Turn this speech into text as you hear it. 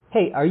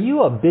Hey, are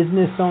you a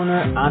business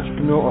owner,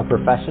 entrepreneur, or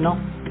professional?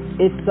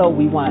 If so,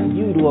 we want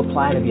you to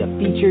apply to be a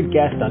featured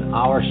guest on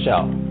our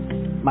show.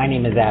 My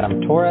name is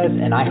Adam Torres,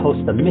 and I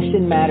host the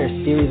Mission Matters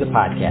series of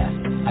podcasts.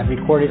 I've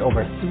recorded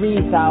over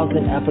 3,000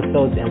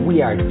 episodes, and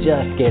we are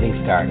just getting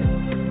started.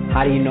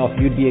 How do you know if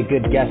you'd be a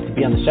good guest to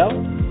be on the show?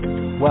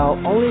 Well,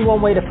 only one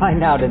way to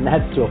find out, and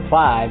that's to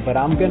apply, but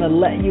I'm going to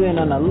let you in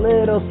on a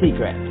little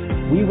secret.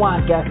 We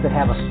want guests that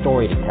have a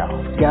story to tell,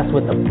 guests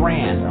with a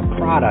brand, a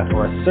product,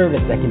 or a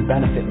service that can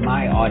benefit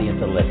my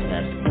audience of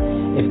listeners.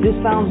 If this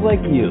sounds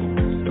like you,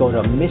 go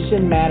to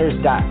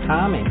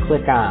missionmatters.com and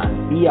click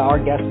on Be Our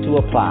Guest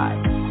to apply.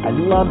 I'd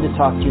love to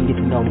talk to you and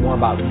get to know more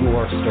about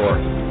your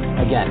story.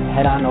 Again,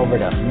 head on over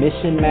to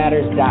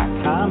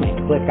missionmatters.com and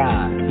click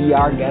on Be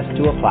Our Guest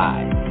to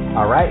apply.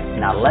 All right,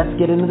 now let's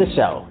get into the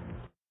show.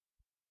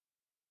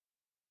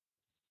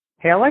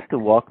 Hey, I'd like to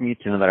welcome you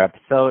to another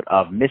episode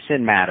of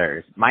Mission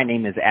Matters. My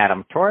name is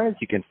Adam Torres.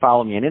 You can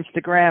follow me on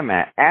Instagram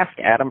at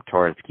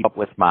AskAdamTorres. Keep up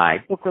with my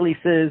book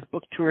releases,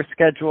 book tour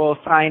schedule,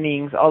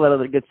 signings, all that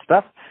other good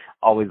stuff.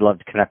 Always love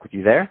to connect with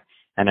you there.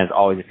 And as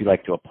always, if you'd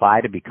like to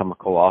apply to become a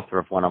co-author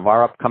of one of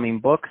our upcoming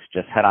books,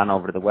 just head on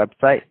over to the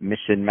website,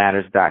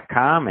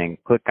 missionmatters.com,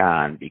 and click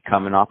on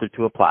Become an Author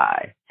to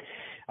apply.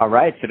 All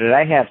right, so today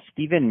I have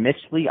Stephen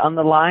Mitchley on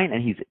the line,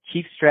 and he's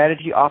Chief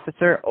Strategy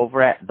Officer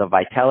over at the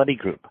Vitality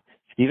Group.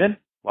 Stephen,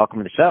 welcome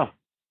to the show.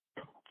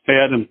 Hey,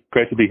 Adam.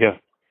 Great to be here.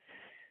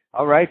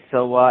 All right.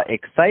 So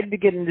excited to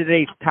get into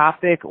today's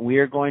topic.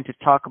 We're going to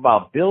talk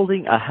about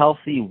building a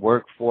healthy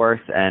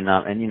workforce and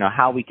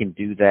how we can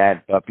do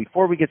that. But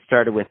before we get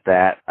started with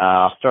that,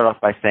 I'll start off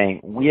by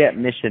saying we at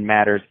Mission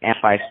Matters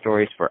amplify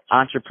stories for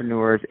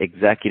entrepreneurs,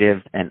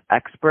 executives, and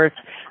experts.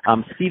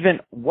 Stephen,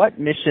 what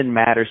mission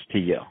matters to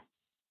you?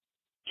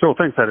 Sure.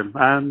 Thanks, Adam.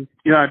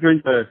 I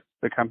joined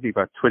the company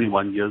about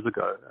 21 years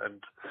ago,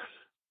 and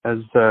as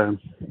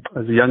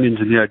a young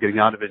engineer getting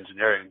out of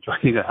engineering and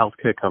joining a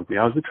healthcare company,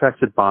 I was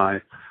attracted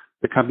by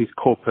the company's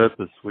core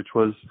purpose, which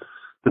was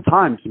the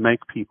time to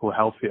make people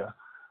healthier.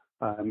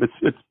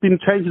 It's been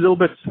changed a little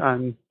bit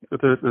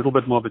with a little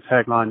bit more of a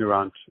tagline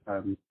around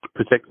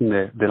protecting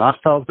their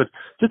lifestyles, but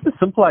just a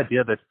simple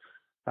idea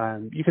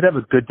that you could have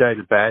a good day and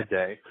a bad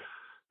day.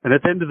 And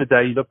at the end of the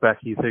day, you look back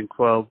and you think,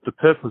 well, the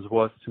purpose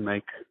was to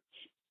make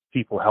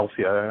people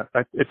healthier.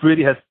 It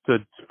really has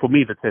stood, for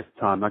me, the test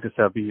of time. Like I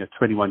said, I've been here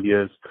 21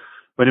 years.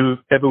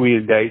 Whenever we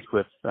engage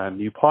with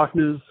new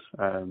partners,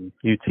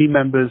 new team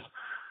members,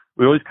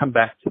 we always come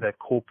back to that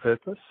core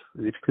purpose.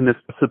 And if you can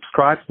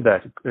subscribe to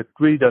that, it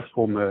really does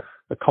form a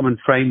common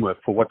framework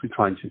for what we're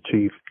trying to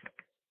achieve.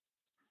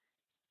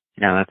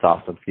 Yeah, that's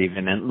awesome,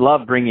 Stephen, and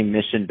love bringing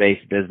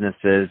mission-based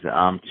businesses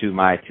to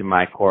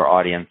my core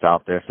audience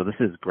out there. So this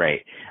is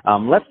great.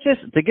 Let's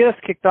to get us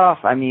kicked off.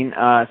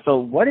 So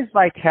what is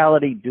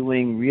Vitality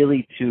doing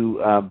really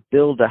to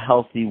build a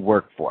healthy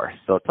workforce?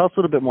 So tell us a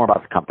little bit more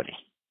about the company.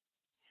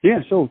 Yeah,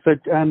 sure. So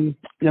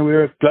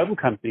we're a global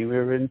company.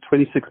 We're in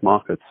 26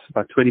 markets,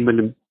 about 20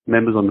 million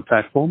members on the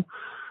platform.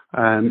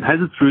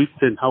 Has its roots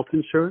in health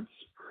insurance,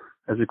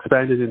 has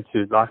expanded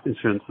into life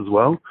insurance as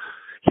well.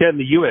 Here in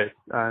the US,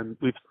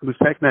 we've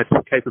taken that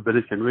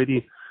capability and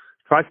really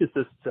tried to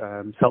assist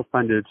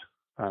self-funded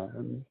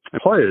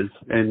employers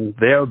in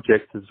their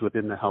objectives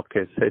within the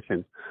healthcare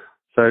setting.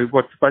 So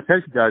what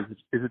Vitality does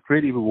is it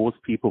really rewards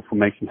people for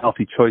making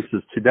healthy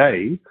choices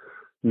today,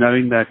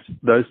 knowing that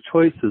those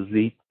choices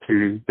lead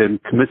to them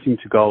committing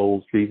to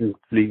goals,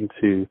 leading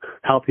to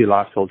healthier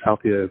lifestyles,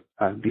 healthier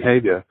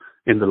behavior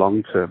in the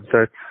long term.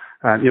 So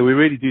we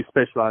really do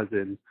specialize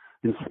in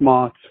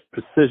smart,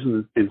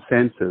 precision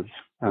incentives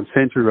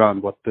centered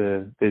around what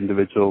the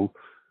individual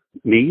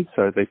needs.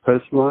 So they're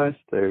personalized.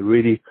 They're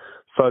really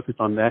focused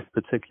on that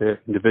particular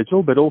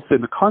individual, but also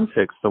in the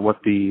context of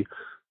what the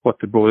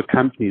broader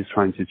company is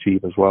trying to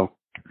achieve as well.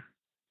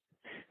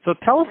 So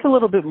tell us a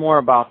little bit more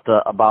about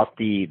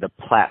the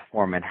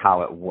platform and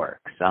how it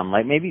works.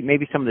 Like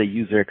maybe some of the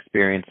user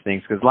experience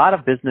things, because a lot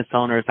of business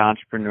owners,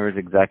 entrepreneurs,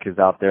 executives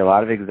out there, a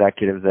lot of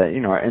executives that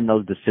are in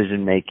those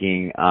decision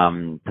making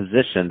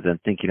positions and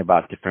thinking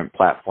about different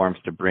platforms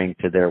to bring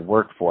to their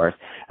workforce.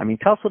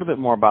 Tell us a little bit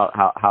more about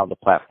how the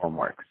platform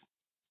works.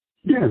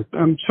 Yeah,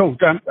 sure.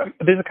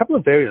 There's a couple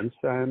of variants.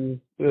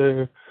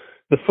 The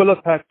fuller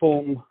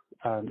platform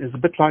is a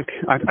bit like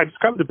I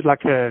describe it a bit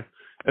like a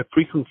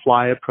frequent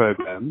flyer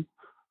program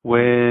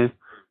where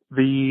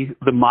the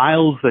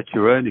miles that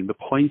you're earning, the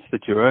points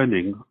that you're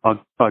earning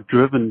are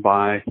driven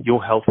by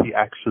your healthy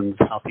actions,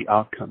 healthy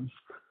outcomes.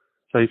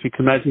 So if you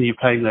can imagine you're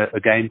playing a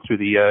game through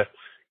the year,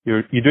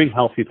 you're doing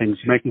healthy things,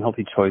 you're making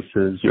healthy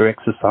choices, you're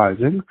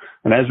exercising,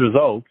 and as a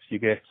result, you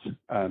get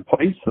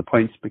points. The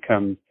points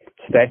become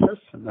status,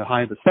 and the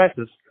higher the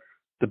status,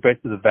 the better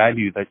the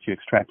value that you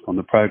extract from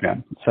the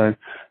program. So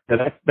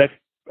that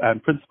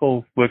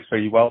principle works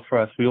very well for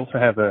us. We also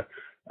have a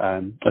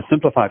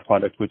simplified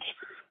product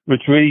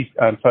which really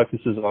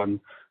focuses on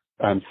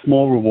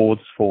small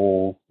rewards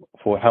for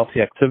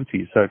healthy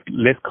activities. So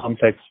less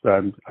complex,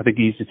 I think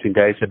easier to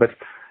engage with. But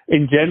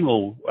in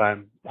general,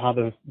 how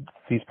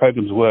these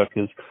programs work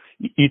is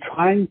you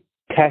try and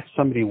catch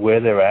somebody where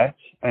they're at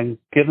and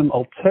give them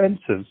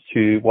alternatives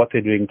to what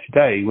they're doing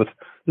today with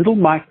little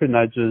micro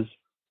nudges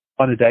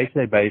on a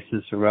day-to-day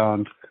basis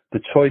around the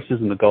choices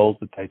and the goals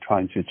that they're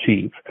trying to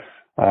achieve.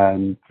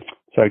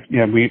 So,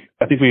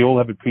 I think we all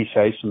have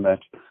appreciation that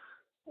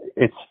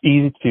it's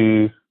easy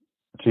to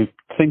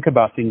think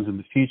about things in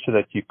the future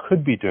that you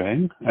could be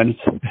doing, and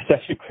it's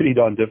actually pretty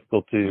darn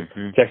difficult to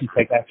actually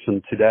take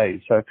action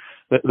today. So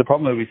the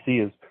problem that we see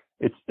is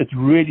it's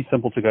really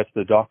simple to go to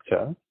the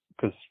doctor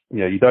because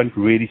you don't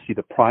really see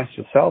the price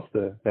yourself.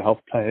 The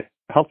health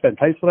plan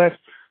pays for that,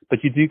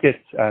 but you do get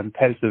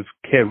palliative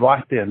care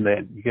right there and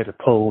then. You get a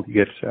pill, you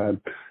get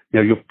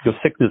your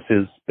sickness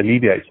is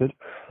alleviated.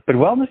 But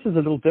wellness is a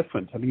little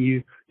different. I mean,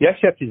 you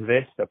actually have to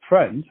invest up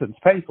front, and it's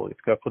painful. You have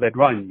to go for that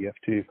run. You have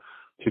to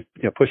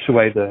push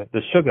away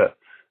the sugar.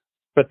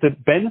 But the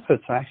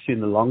benefits are actually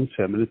in the long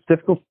term, and it's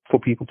difficult for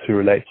people to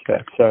relate to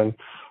that. So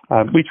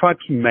we try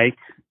to make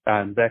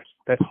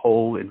that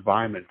whole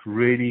environment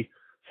really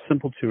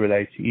simple to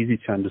relate to, easy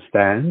to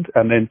understand,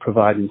 and then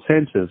provide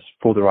incentives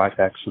for the right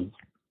actions.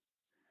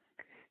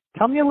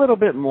 Tell me a little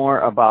bit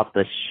more about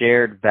the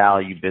shared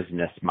value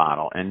business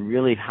model and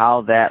really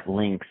how that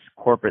links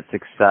corporate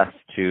success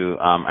to,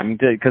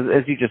 because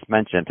as you just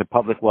mentioned, to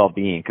public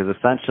well-being. Because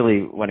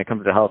essentially, when it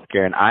comes to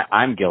healthcare, and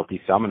I'm guilty,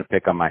 so I'm going to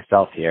pick on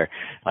myself here.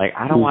 Like,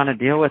 I don't want to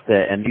deal with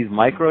it. And these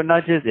micro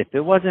nudges, if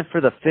it wasn't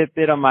for the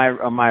Fitbit on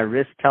my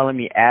wrist telling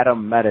me,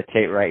 Adam,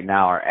 meditate right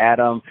now, or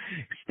Adam,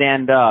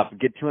 stand up,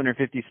 get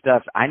 250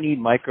 steps, I need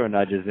micro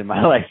nudges in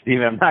my life,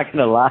 Stephen. I'm not going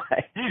to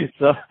lie.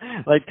 So,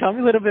 tell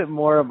me a little bit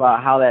more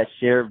about how that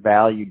shared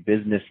value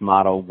business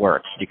model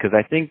works, because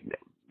I think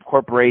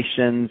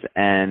corporations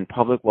and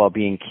public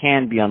well-being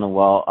can be on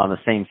the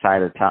same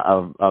side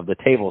of the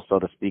table, so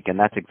to speak, and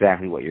that's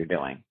exactly what you're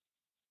doing.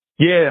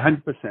 Yeah,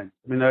 100%. I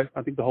mean,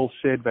 I think the whole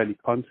shared value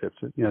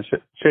concept,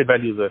 shared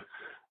value is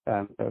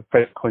a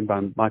phrase coined by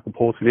Michael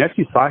Porter. He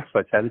actually cites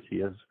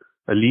Vitality as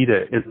a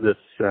leader in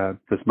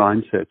this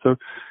mindset. So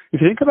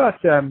if you think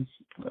about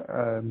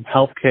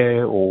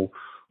healthcare or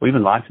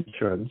even life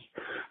insurance,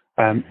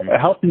 a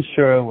health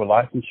insurer or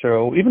life insurer,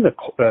 or even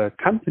a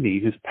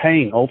company who's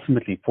paying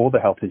ultimately for the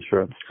health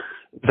insurance,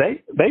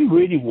 they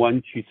really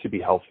want you to be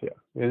healthier.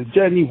 They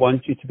generally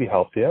want you to be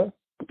healthier,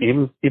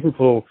 even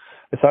for,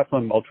 aside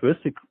from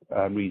altruistic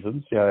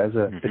reasons, as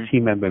a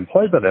team member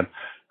employed by them.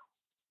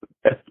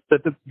 At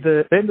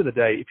the end of the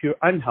day, if you're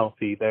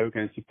unhealthy, they're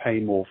going to pay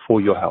more for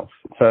your health.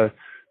 So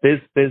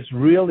there's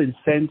real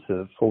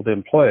incentive for the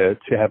employer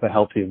to have a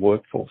healthier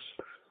workforce.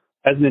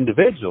 As an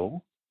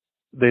individual,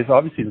 there's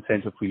obviously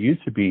incentive for you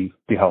to be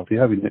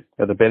healthier. I mean,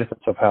 the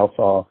benefits of health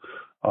are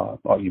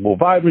you more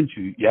vibrant,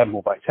 you have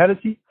more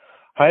vitality.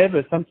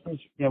 However, sometimes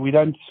we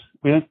don't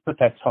put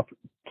that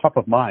top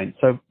of mind.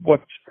 So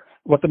what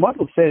the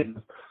model says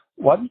is,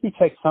 why don't we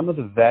take some of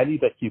the value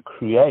that you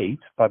create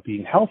by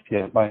being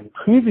healthier, by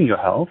improving your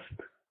health,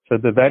 so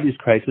the value is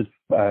created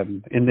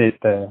in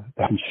the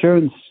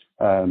insurance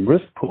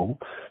risk pool.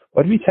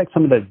 Why don't we take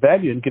some of that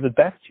value and give it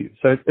back to you?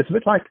 So it's a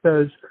bit like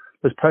those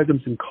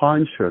programs in car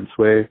insurance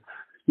where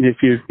if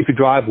you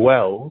drive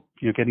well,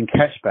 you're getting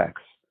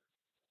cashbacks.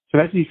 So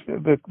actually,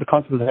 the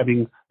concept of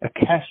having a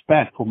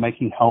cashback for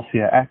making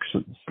healthier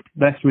actions.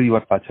 That's really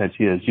what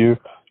Vitality is. You're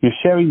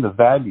sharing the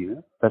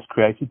value that's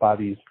created by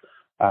these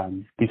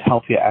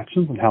healthier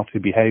actions and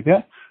healthier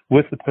behavior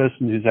with the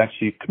person who's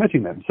actually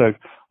committing them. So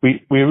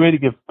we really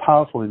give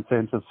powerful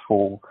incentives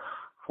for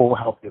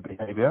healthier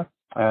behavior,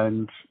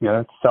 and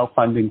it's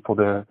self-funding for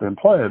the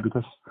employer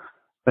because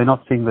they're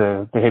not seeing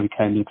the heavy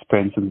claims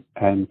expense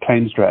and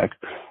claims drag.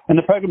 And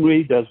the program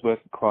really does work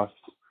across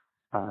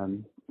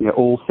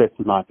all sets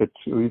of life.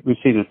 We've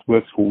seen it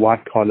works for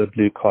white collar,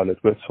 blue collar.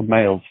 It works for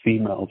males,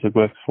 females. It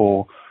works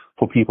for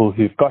people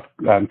who've got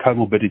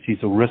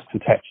comorbidities or risks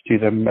attached to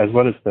them, as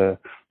well as the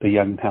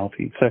young and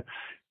healthy. So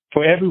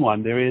for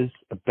everyone, there is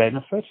a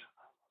benefit,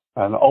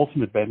 an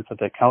ultimate benefit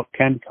that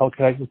can be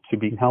calculated to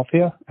being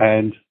healthier.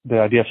 And the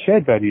idea of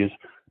shared value is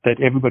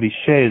that everybody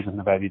shares in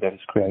the value that is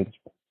created.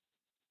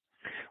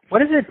 What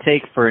does it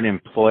take for an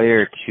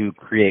employer to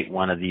create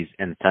one of these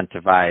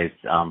incentivized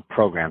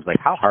programs? Like,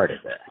 how hard is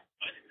it?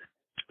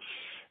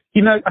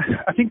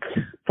 I think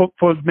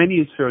for many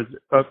insurers,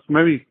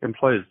 many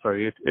employers,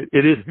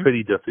 it is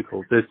pretty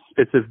difficult.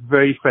 It's a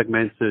very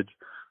fragmented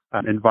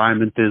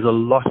environment. There's a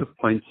lot of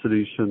point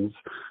solutions.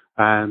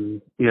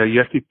 You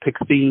have to pick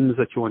themes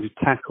that you want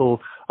to tackle.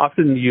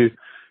 Often you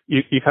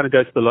kind of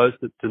go to the lowest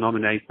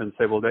denominator and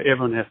say, well,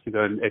 everyone has to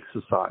go and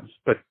exercise.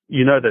 But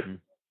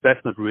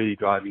that's not really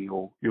driving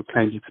your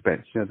claims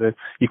expense.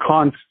 You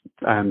can't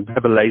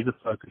have a laser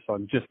focus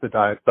on just the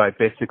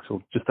diabetics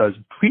or just those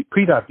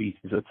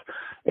pre-diabetes.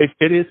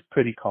 It is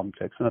pretty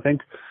complex. And I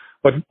think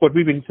what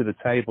we bring to the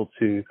table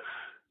to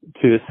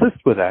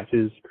assist with that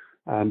is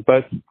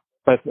both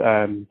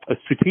a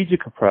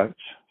strategic approach,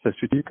 so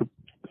strategic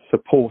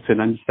support and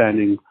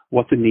understanding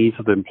what the needs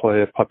of the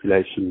employer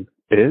population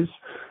is,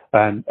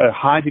 a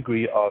high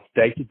degree of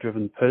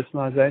data-driven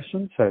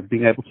personalization, so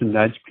being able to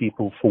nudge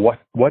people for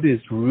what is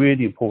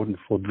really important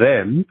for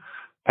them,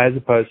 as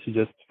opposed to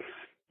just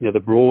the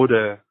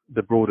broader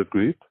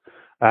group,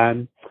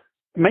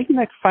 making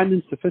that fun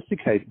and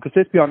sophisticated. Because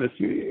let's be honest,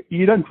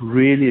 you don't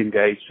really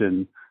engage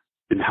in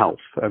health.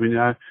 I mean,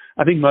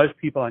 I think most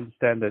people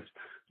understand that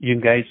you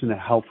engage in a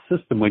health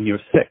system when you're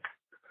sick,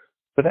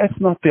 but that's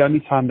not the only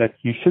time that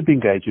you should be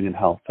engaging in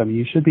health. I mean,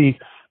 you should be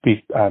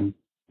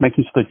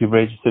making sure that you're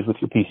registered with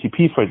your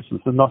PCP, for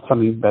instance. It's not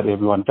something that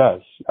everyone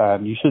does.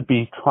 You should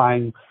be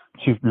trying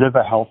to live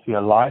a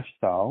healthier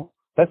lifestyle.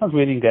 That's not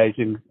really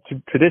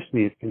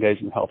traditionally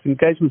engaging in health.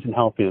 Engagement in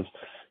health is,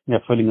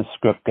 filling a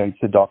script, going to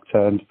the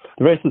doctor, and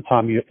the rest of the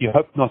time you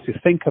hope not to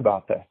think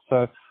about that.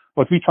 So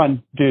what we try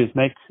and do is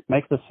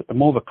make this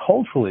more of a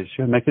cultural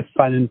issue and make it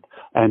fun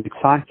and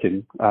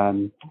exciting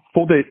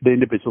for the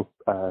individual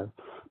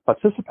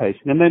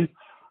participation. And then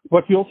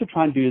what we also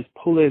try and do is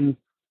pull in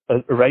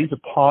a range of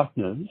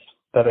partners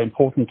that are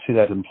important to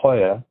that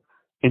employer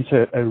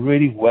into a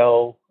really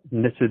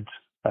well-knitted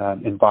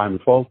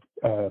environment,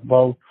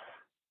 well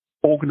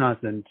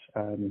organized and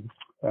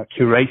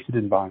curated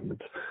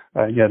environment.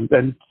 And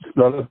a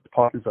lot of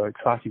partners are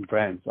exciting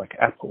brands like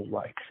Apple,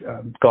 like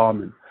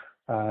Garmin,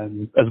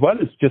 as well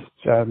as just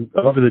a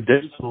lot of the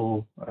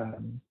digital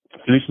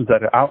solutions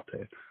that are out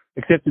there.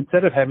 Except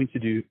instead of having to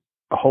do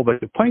a whole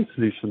bunch of point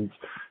solutions,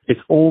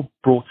 it's all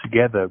brought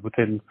together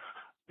in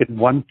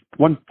one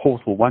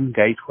portal, one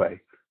gateway,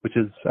 which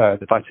is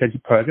the Vitality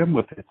program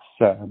with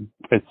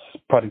its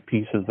product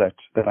pieces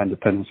that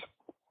underpins.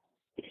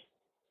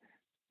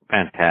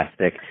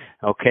 Fantastic.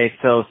 Okay,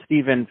 so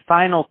Stephen,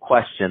 final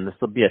question. This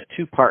will be a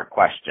two-part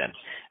question.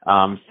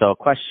 So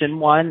question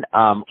one,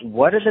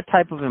 what are the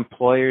type of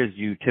employers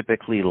you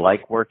typically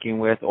like working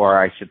with,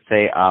 or I should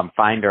say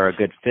find are a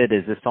good fit?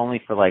 Is this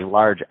only for like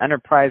large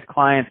enterprise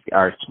clients?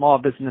 Are small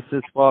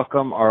businesses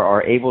welcome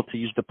or able to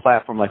use the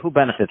platform? Like who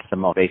benefits the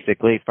most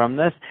basically from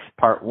this?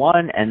 Part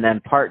one. And then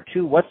part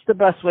two, what's the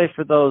best way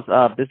for those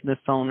business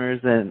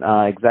owners and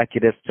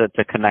executives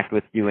to connect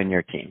with you and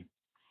your team?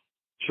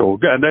 Sure,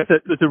 and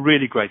that's a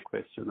really great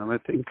question, and I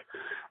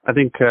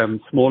think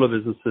smaller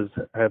businesses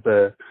have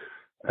a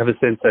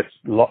sense that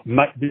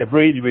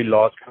really really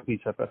large companies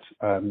have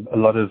a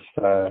lot of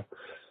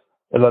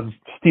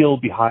steel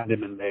behind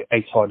them in their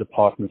HR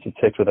departments,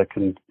 etc., that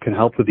can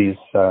help with these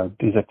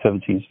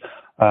activities.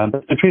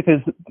 But the truth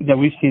is,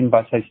 we've seen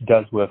Vitality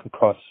does work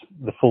across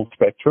the full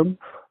spectrum.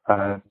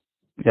 My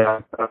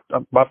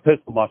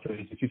personal motto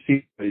is: if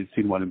you've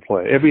seen one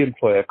employer. Every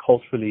employer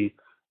culturally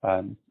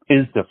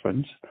is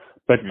different.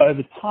 But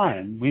over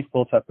time, we've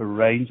built up a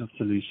range of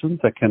solutions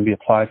that can be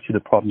applied to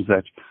the problems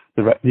that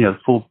the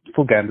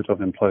full gambit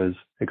of employers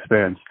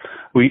experience.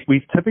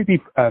 We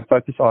typically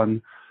focus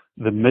on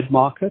the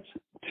mid-market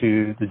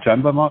to the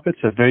jumbo market,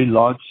 so very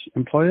large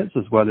employers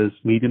as well as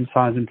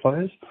medium-sized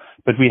employers.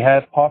 But we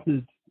have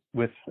partnered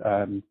with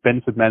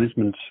benefit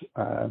management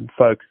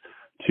folk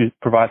to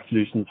provide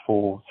solutions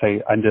for,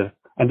 say, under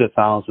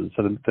 1,000,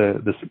 so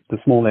the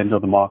small end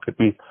of the market.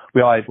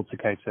 We are able to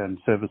cater and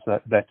service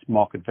that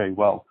market very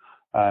well.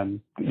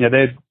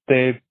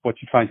 What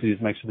you're trying to do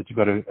is make sure that you've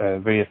got a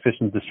very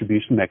efficient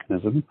distribution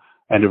mechanism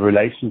and a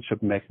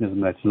relationship mechanism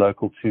that's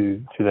local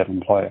to that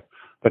employer.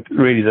 But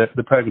really,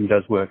 the program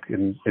does work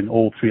in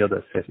all three of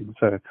those settings.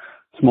 So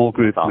small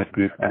group, mid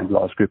group, and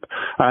large group.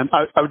 I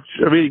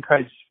would really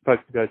encourage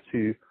folks to go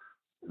to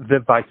the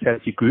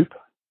Vitality Group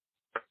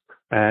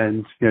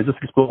and just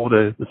explore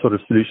the sort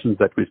of solutions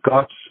that we've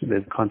got.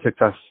 There's a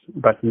contact us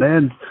button there,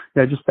 and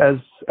just as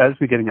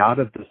we're getting out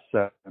of this,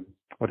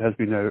 what has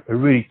been a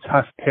really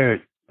tough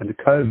period under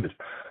COVID,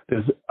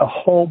 there's a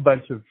whole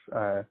bunch of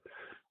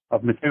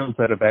materials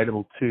that are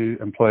available to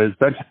employers.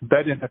 They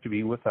don't have to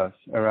be with us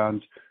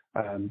around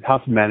how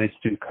to manage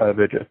through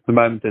COVID. At the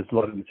moment, there's a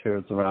lot of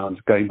materials around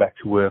going back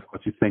to work,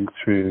 what you think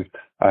through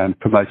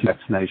promoting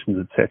vaccinations,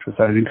 etc.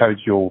 So I'd encourage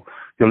your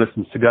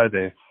listeners to go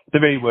there. At the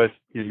very worst,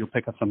 you'll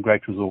pick up some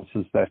great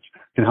resources that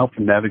can help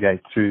you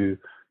navigate through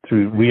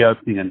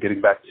reopening and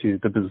getting back to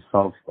the business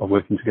of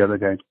working together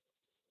again.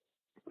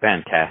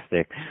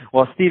 Fantastic.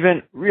 Well,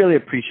 Stephen, really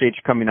appreciate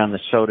you coming on the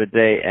show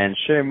today and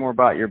sharing more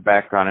about your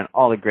background and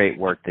all the great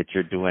work that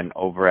you're doing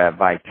over at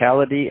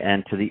Vitality.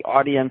 And to the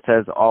audience,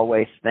 as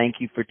always, thank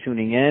you for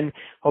tuning in.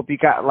 Hope you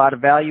got a lot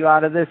of value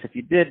out of this. If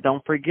you did,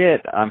 don't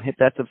forget, hit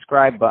that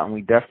subscribe button.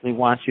 We definitely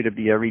want you to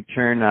be a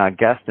return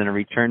guest and a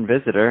return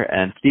visitor.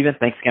 And Stephen,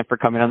 thanks again for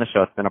coming on the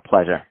show. It's been a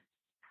pleasure.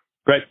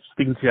 Great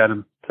speaking to you,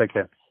 Adam. Take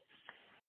care.